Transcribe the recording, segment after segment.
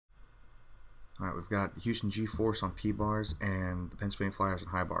Alright, we've got Houston G-Force on P-bars and the Pennsylvania Flyers on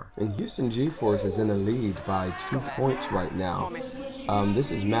high bar. And Houston G-Force is in the lead by 2 points right now. This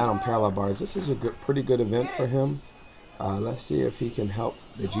is Matt on parallel bars. This is a pretty good event for him. Let's see if he can help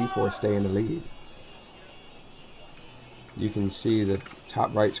the G-Force stay in the lead. You can see the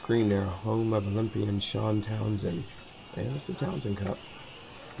top right screen there, home of Olympian Sean Townsend. And it's the Townsend Cup.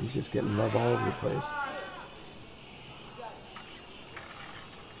 He's just getting love all over the place.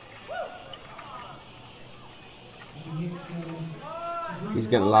 He's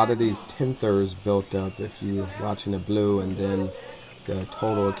getting a lot of these tenthers built up if you're watching the blue, and then the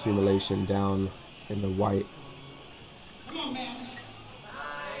total accumulation down in the white.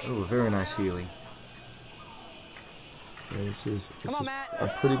 Ooh, very nice Healy. Yeah, this is a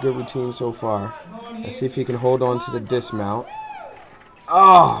pretty good routine so far. Let's see if he can hold on to the dismount.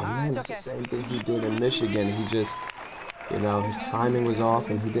 Oh, man, that's the same thing he did in Michigan. He just, you know, his timing was off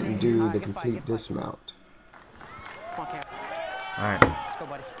and he didn't do the complete dismount. Alright.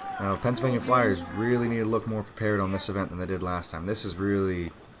 Now, Pennsylvania Flyers really need to look more prepared on this event than they did last time. This is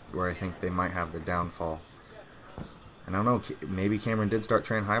really where I think they might have their downfall. And I don't know, maybe Cameron did start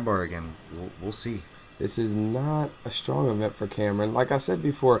training high bar again. We'll see. This is not a strong event for Cameron. Like I said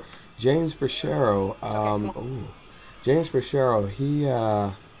before, James Brachero, he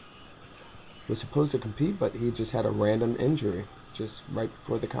was supposed to compete, but he just had a random injury just right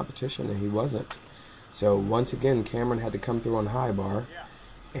before the competition, and he wasn't. So once again, Cameron had to come through on high bar,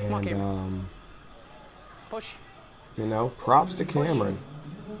 and you know, props to Cameron.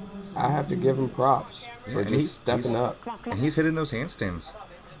 I have to give him props for just stepping up. And he's hitting those handstands,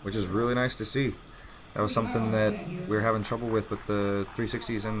 which is really nice to see. That was something that we were having trouble with the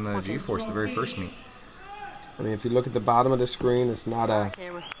 360s and the G-Force the very first meet. I mean, if you look at the bottom of the screen, it's not a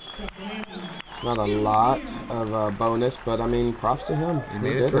lot of bonus, but I mean, props to him. He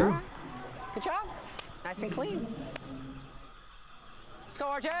made it through. Good job. Nice and clean. Let's go,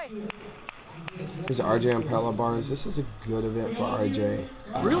 RJ. This is RJ on parallel bars. This is a good event for RJ.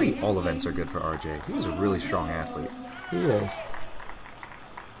 Really, all events are good for RJ. He's a really strong athlete. He is.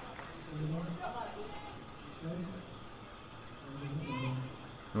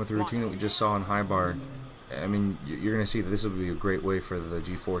 And with the routine that we just saw in high bar, I mean, you're going to see that this will be a great way for the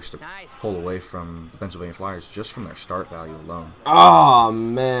G-Force to pull away from the Pennsylvania Flyers just from their start value alone. Oh,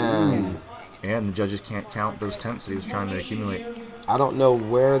 man. And the judges can't count those tenths that he was trying to accumulate. I don't know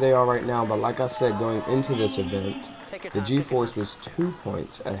where they are right now, but like I said, going into this event, the G-Force was 2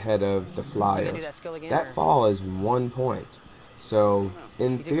 points ahead of the Flyers. That fall is 1 point. So,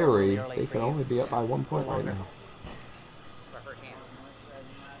 in theory, they can only be up by 1 point right now.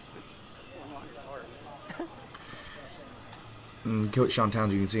 And Coach Sean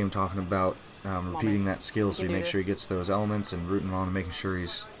Townsend, you can see him talking about repeating that skill so he makes sure he gets those elements and rooting on and making sure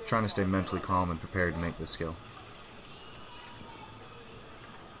he's trying to stay mentally calm and prepared to make this skill.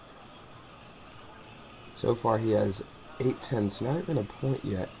 So far he has 8 tenths, not even a point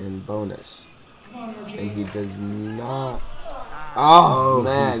yet in bonus. And he does not... Oh,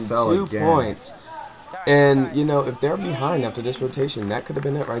 man, 2 points. And, you know, if they're behind after this rotation, that could have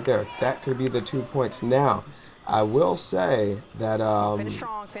been it right there. That could be the 2 points. Now, I will say that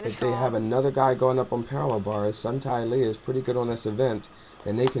if they have another guy going up on parallel bars, Sun Tai Lee is pretty good on this event,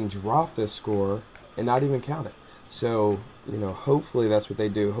 and they can drop this score and not even count it. So, you know, hopefully that's what they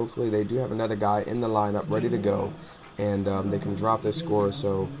do. Hopefully they do have another guy in the lineup ready to go, and they can drop this score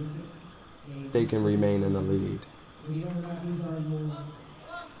so they can remain in the lead.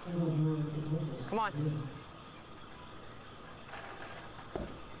 Come on.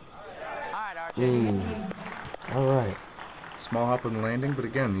 All right, RJ. All right. Small hop on the landing, but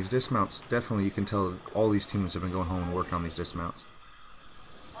again, these dismounts, definitely you can tell all these teams have been going home and working on these dismounts.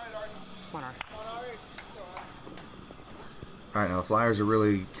 Alright, now the Flyers are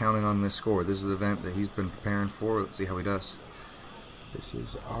really counting on this score. This is the event that he's been preparing for. Let's see how he does. This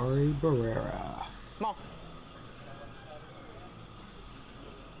is Ari Barrera. Come on.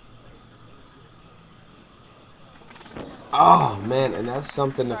 Oh, man, and that's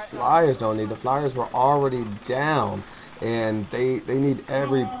something the Flyers don't need. The Flyers were already down, and they need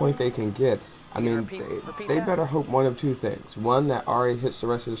every point they can get. I mean, they better hope one of two things. One, that Ari hits the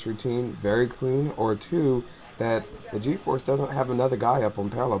rest of this routine very clean, or two, that the G-Force doesn't have another guy up on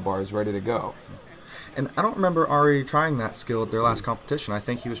parallel bars ready to go. And I don't remember Ari trying that skill at their last competition. I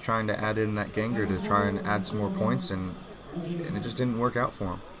think he was trying to add in that Ganger to try and add some more points, and it just didn't work out for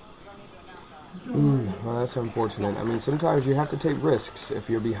him. Well, that's unfortunate. I mean, sometimes you have to take risks if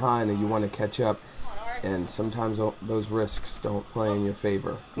you're behind and you want to catch up, and sometimes those risks don't play in your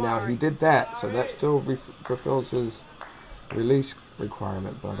favor. Now, he did that, so that still fulfills his release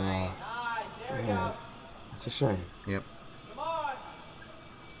requirement, but Man, that's a shame. Yep.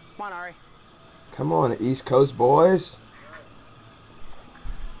 Come on, Ari. Come on, the East Coast boys.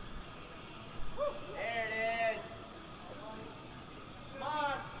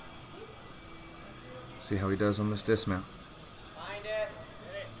 See how he does on this dismount.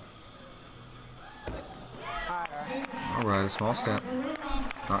 All right, a small step.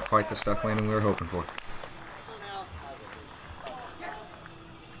 Not quite the stuck landing we were hoping for.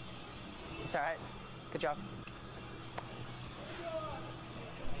 It's all right. Good job.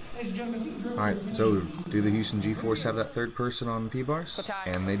 All right, so do the Houston G-Force have that third person on P-bars?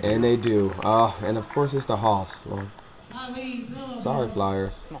 And they do. And they do. And of course it's the Hoss. Well, sorry,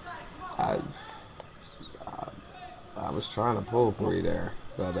 Flyers. I was trying to pull for you there,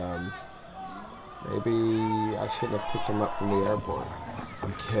 but maybe I shouldn't have picked him up from the airport.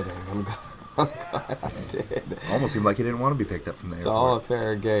 I'm kidding. I'm glad I did. Almost seemed like he didn't want to be picked up from the It's airport. all a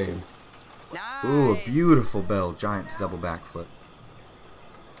fair game. Nice. Ooh, a beautiful bell. Giant double backflip.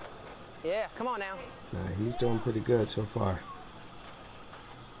 Yeah, come on now. Nah, he's doing pretty good so far.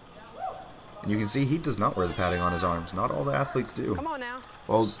 And you can see he does not wear the padding on his arms. Not all the athletes do. Come on now.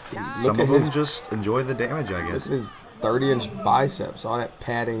 Well, Nice. Some look of at them his, just enjoy the damage, I look guess. at his 30-inch biceps. All that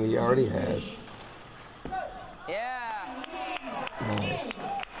padding he already has. Yeah. Nice.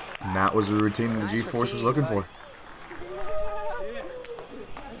 And that was the routine the G-Force was looking for.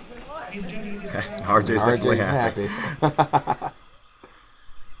 RJ's definitely happy.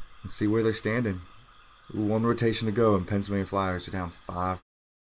 Let's see where they're standing. Ooh, one rotation to go, and Pennsylvania Flyers are down 5